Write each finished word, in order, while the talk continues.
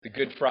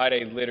Good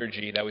Friday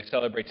liturgy that we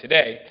celebrate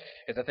today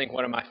is, I think,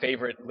 one of my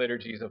favorite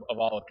liturgies of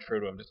all of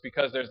Triduum, just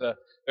because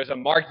there's a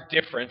marked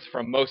difference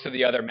from most of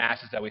the other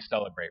masses that we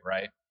celebrate,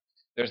 right?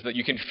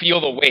 You can feel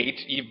the weight,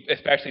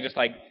 especially just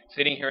like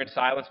sitting here in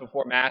silence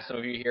before Mass. Some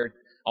of you hear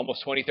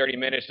almost 20, 30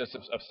 minutes just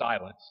of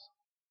silence.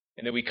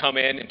 And then we come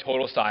in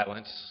total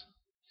silence.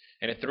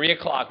 And at 3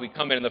 o'clock, we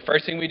come in, and the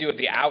first thing we do at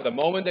the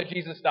moment that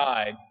Jesus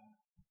died,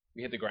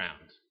 we hit the ground,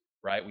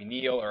 right? We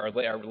kneel or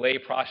lay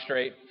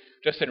prostrate,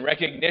 just in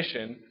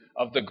recognition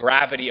of the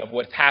gravity of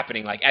what's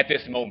happening. Like at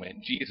this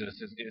moment,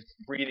 Jesus is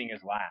breathing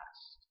his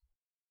last.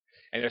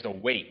 And there's a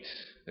weight,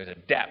 there's a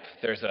depth,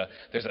 there's a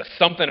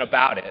something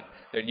about it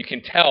that you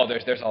can tell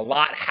there's a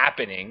lot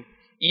happening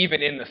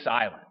even in the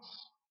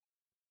silence.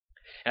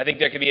 And I think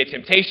there can be a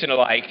temptation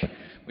to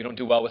we don't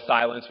do well with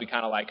silence, we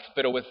kind of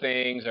fiddle with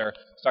things or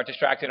start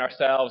distracting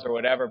ourselves or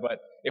whatever. But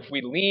if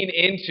we lean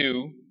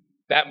into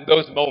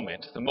those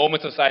moments, the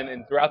moments of silence,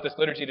 and throughout this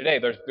liturgy today,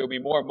 there'll be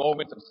more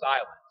moments of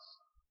silence.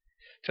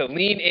 To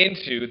lean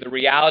into the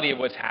reality of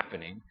what's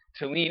happening,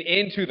 to lean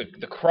into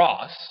the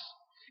cross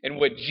and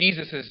what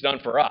Jesus has done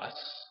for us.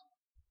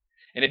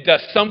 And it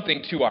does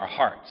something to our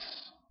hearts.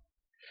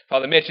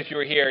 Father Mitch, if you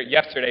were here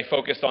yesterday,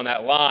 focused on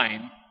that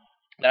line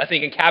that I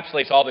think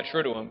encapsulates all the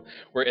Triduum,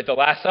 where at the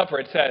Last Supper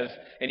it says,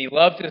 and he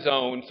loved his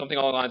own, something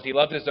along the lines, he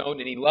loved his own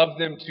and he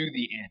loved them to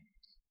the end.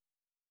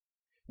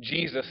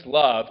 Jesus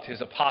loved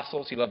his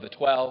apostles, he loved the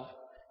 12,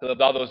 he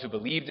loved all those who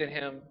believed in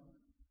him,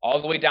 all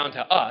the way down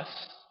to us,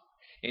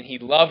 and he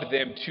loved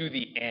them to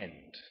the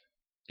end,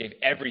 gave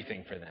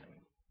everything for them.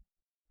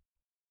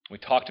 We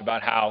talked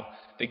about how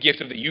the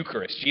gift of the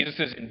Eucharist,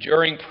 Jesus'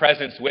 enduring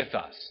presence with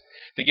us,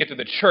 the gift of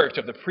the church,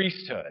 of the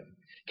priesthood,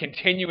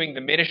 continuing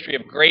the ministry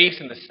of grace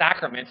and the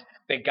sacraments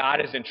that God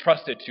has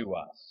entrusted to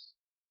us.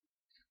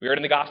 We heard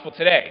in the gospel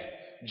today,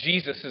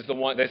 Jesus is the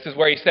one, this is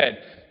where he said,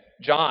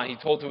 John, he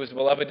told to his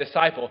beloved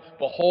disciple,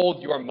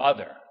 behold your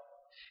mother.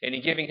 And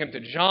in giving her to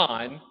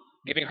John,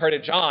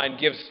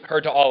 gives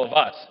her to all of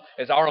us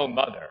as our own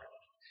mother.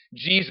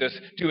 Jesus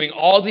doing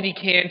all that he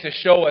can to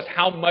show us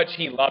how much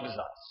he loves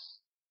us.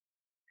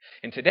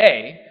 And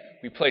today,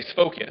 we place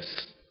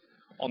focus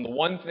on the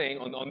one thing,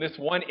 on this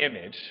one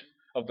image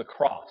of the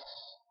cross.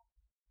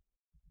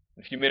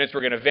 In a few minutes,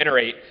 we're going to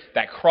venerate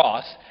that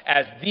cross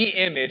as the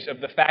image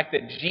of the fact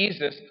that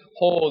Jesus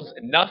holds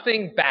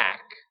nothing back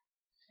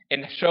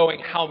in showing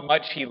how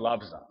much he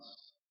loves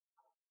us.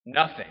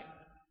 Nothing.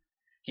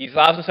 He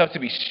allows himself to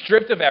be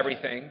stripped of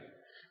everything,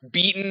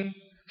 beaten,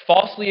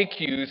 falsely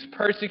accused,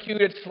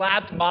 persecuted,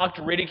 slapped, mocked,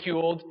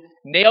 ridiculed,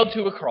 nailed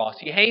to a cross.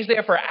 He hangs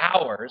there for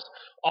hours,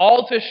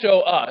 all to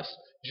show us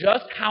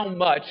just how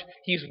much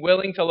he's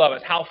willing to love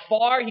us, how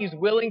far he's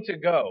willing to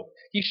go.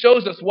 He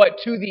shows us what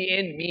to the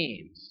end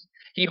means.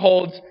 He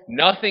holds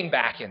nothing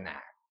back in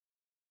that.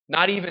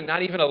 Not even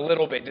a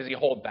little bit does he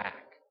hold back.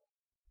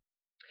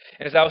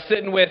 And as I was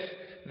sitting with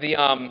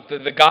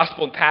the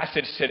gospel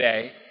passage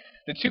today,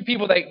 the two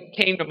people that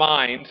came to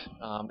mind,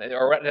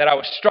 or that I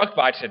was struck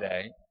by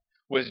today,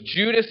 was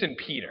Judas and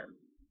Peter.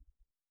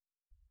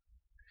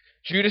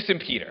 Judas and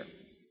Peter.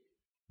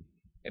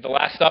 At the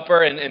Last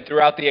Supper and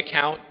throughout the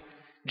account,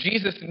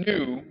 Jesus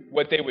knew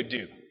what they would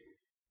do.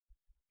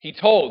 He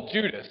told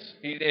Judas,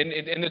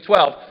 in the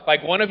 12,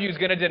 one of you is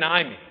going to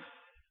deny me.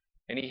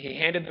 And he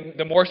handed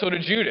the morsel to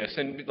Judas.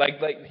 And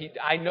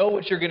I know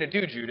what you're going to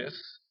do, Judas.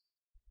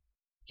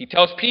 He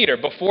tells Peter,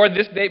 before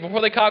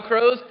the cock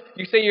crows,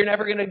 you say you're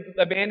never going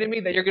to abandon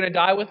me, that you're going to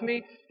die with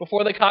me?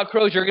 Before the cock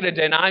crows, you're going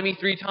to deny me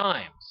 3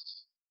 times.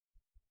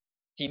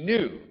 He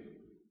knew.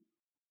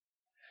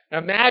 Now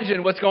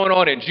imagine what's going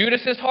on in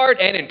Judas's heart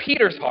and in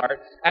Peter's heart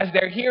as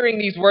they're hearing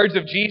these words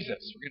of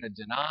Jesus. We're going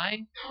to deny?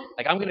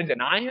 I'm going to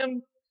deny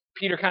him?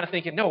 Peter kind of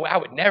thinking, no, I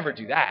would never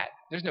do that.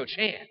 There's no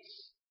chance.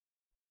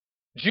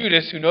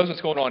 Judas, who knows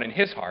what's going on in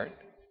his heart,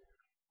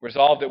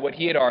 resolved at what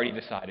he had already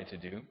decided to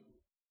do.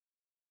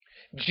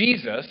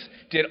 Jesus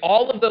did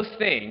all of those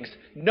things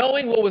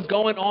knowing what was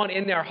going on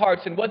in their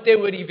hearts and what they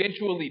would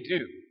eventually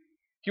do.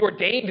 He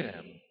ordained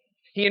them.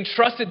 He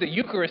entrusted the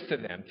Eucharist to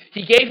them.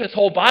 He gave his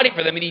whole body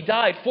for them, and he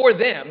died for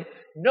them,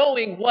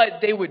 knowing what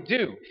they would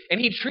do. And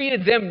he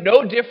treated them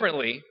no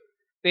differently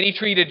than he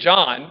treated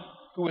John,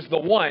 who was the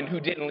one who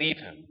didn't leave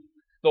him,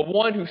 the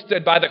one who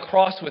stood by the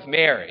cross with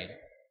Mary.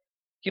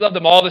 He loved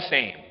them all the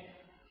same.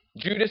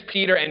 Judas,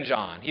 Peter, and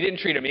John. He didn't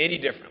treat them any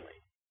differently.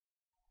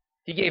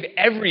 He gave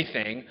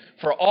everything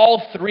for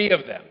all 3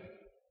 of them,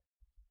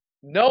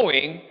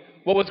 knowing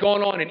what was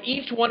going on in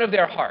each one of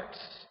their hearts,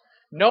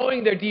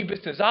 knowing their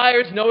deepest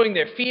desires, knowing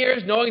their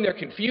fears, knowing their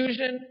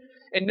confusion,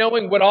 and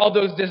knowing what all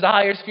those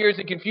desires, fears,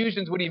 and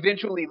confusions would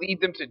eventually lead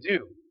them to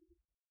do.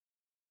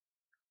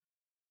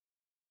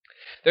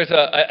 There's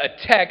a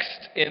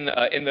text in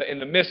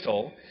the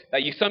Missal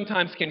that you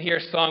sometimes can hear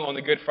sung on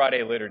the Good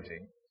Friday liturgy,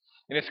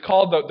 and it's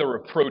called the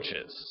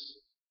Reproaches.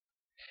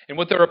 And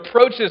what the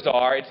reproaches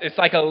are, it's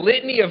like a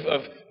litany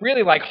of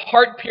really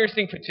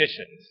heart-piercing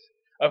petitions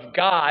of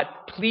God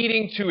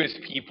pleading to his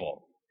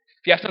people.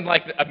 If you have something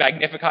like a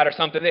Magnificat or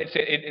something,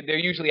 they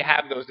usually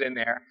have those in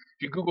there.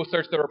 If you Google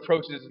search the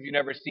reproaches, if you've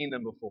never seen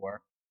them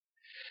before,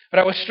 But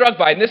I was struck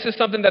by, and this is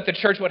something that the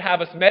church would have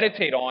us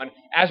meditate on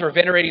as we're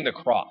venerating the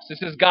cross.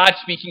 This is God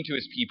speaking to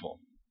his people.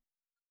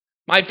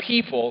 My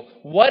people,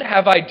 what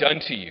have I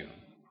done to you?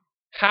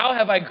 How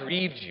have I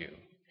grieved you?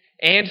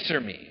 Answer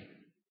me.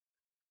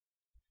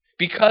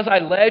 Because I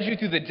led you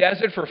through the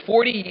desert for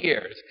 40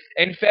 years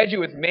and fed you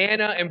with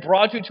manna and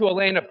brought you to a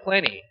land of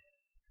plenty,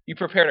 you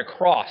prepared a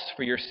cross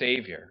for your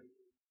Savior.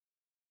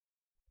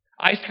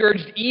 I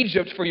scourged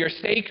Egypt for your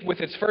sake with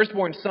its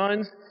firstborn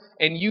sons,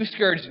 and you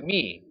scourged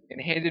me and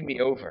handed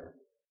me over.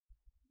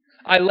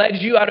 I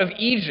led you out of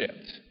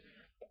Egypt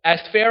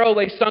as Pharaoh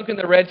lay sunk in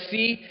the Red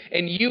Sea,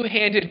 and you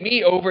handed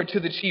me over to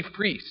the chief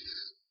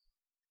priests.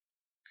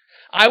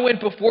 I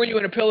went before you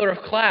in a pillar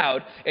of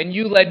cloud, and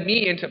you led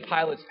me into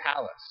Pilate's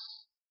palace.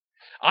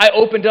 I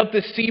opened up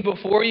the sea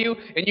before you,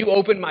 and you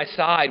opened my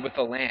side with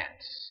the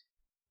lance.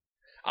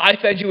 I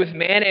fed you with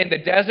manna in the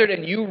desert,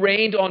 and you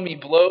rained on me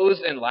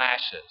blows and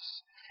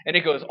lashes. And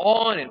it goes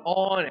on and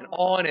on and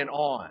on and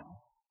on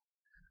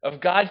of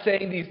God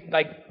saying these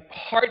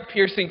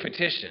heart-piercing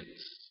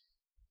petitions.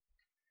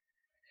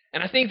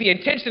 And I think the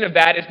intention of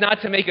that is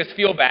not to make us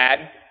feel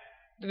bad.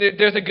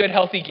 There's a good,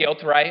 healthy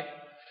guilt, right?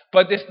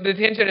 But the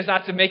intention is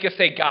not to make us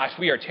say, gosh,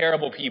 we are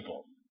terrible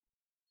people.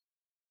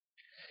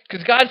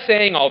 Because God's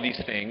saying all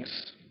these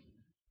things.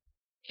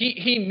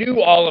 He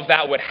knew all of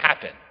that would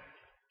happen.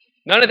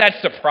 None of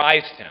that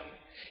surprised him.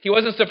 He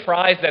wasn't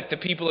surprised that the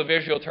people of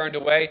Israel turned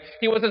away.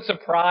 He wasn't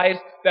surprised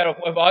that of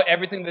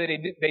everything that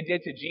they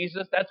did to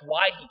Jesus. That's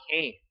why he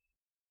came.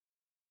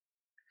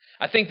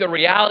 I think the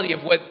reality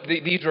of what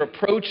these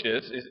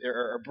reproaches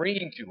are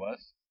bringing to us,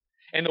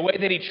 and the way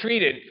that he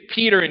treated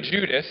Peter and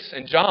Judas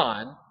and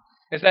John,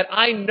 is that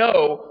I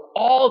know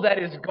all that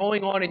is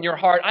going on in your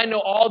heart. I know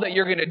all that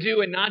you're going to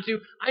do and not do.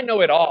 I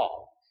know it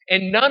all.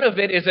 And none of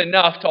it is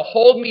enough to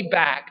hold me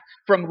back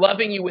from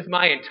loving you with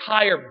my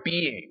entire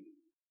being.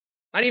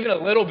 Not even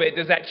a little bit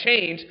does that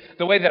change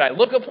the way that I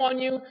look upon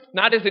you.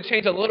 Not does it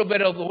change a little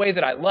bit of the way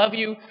that I love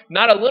you.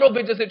 Not a little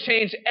bit does it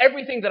change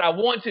everything that I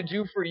want to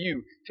do for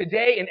you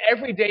today and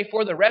every day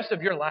for the rest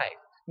of your life,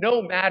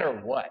 no matter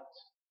what.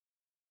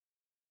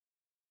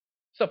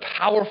 It's a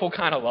powerful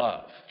kind of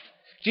love.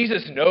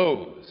 Jesus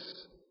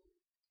knows.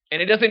 And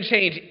it doesn't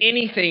change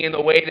anything in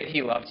the way that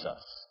he loves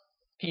us.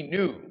 He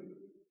knew.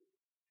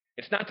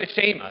 It's not to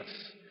shame us,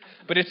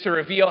 but it's to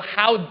reveal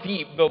how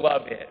deep the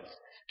love is.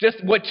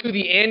 Just what to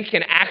the end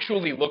can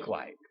actually look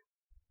like.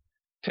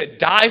 To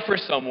die for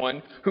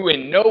someone who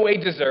in no way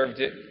deserved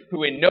it,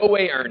 who in no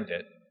way earned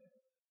it.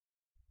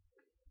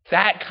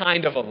 That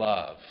kind of a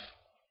love.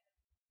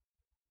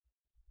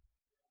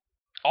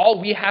 All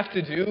we have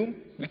to do,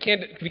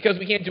 because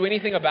we can't do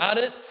anything about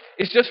it,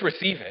 is just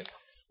receive it,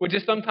 which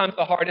is sometimes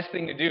the hardest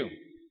thing to do,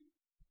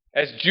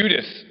 as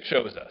Judas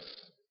shows us.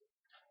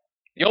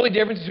 The only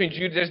difference between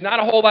Judas, there's not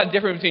a whole lot of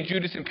difference between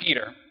Judas and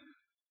Peter.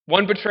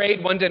 One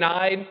betrayed, one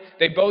denied.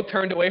 They both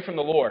turned away from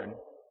the Lord.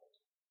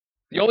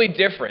 The only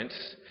difference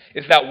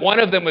is that one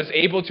of them was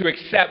able to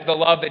accept the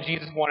love that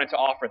Jesus wanted to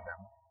offer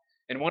them,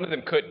 and one of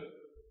them couldn't.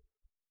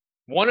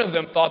 One of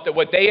them thought that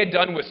what they had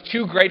done was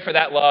too great for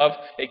that love,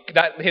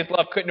 that his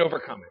love couldn't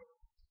overcome it.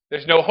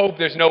 There's no hope,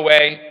 there's no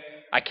way,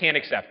 I can't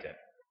accept it.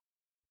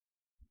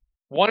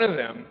 One of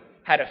them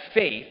had a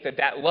faith that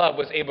that love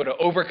was able to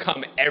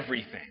overcome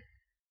everything.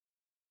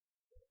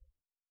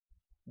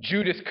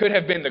 Judas could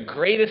have been the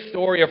greatest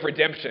story of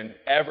redemption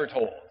ever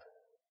told.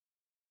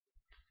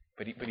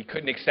 But he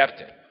couldn't accept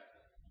it.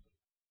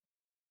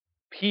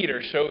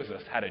 Peter shows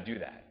us how to do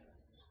that.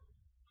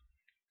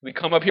 We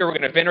come up here, we're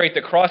going to venerate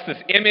the cross,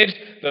 this image,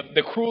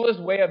 the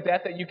cruelest way of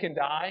death that you can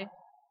die.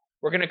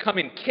 We're going to come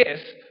and kiss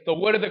the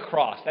wood of the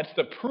cross. That's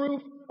the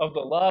proof of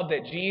the love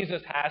that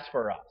Jesus has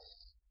for us.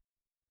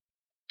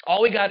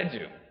 All we got to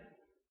do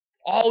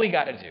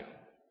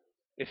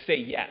is say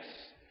yes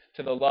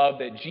to the love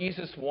that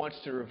Jesus wants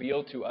to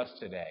reveal to us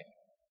today.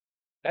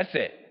 That's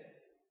it.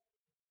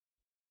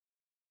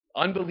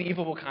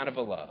 Unbelievable kind of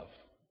a love.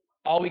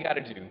 All we got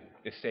to do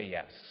is say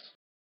yes.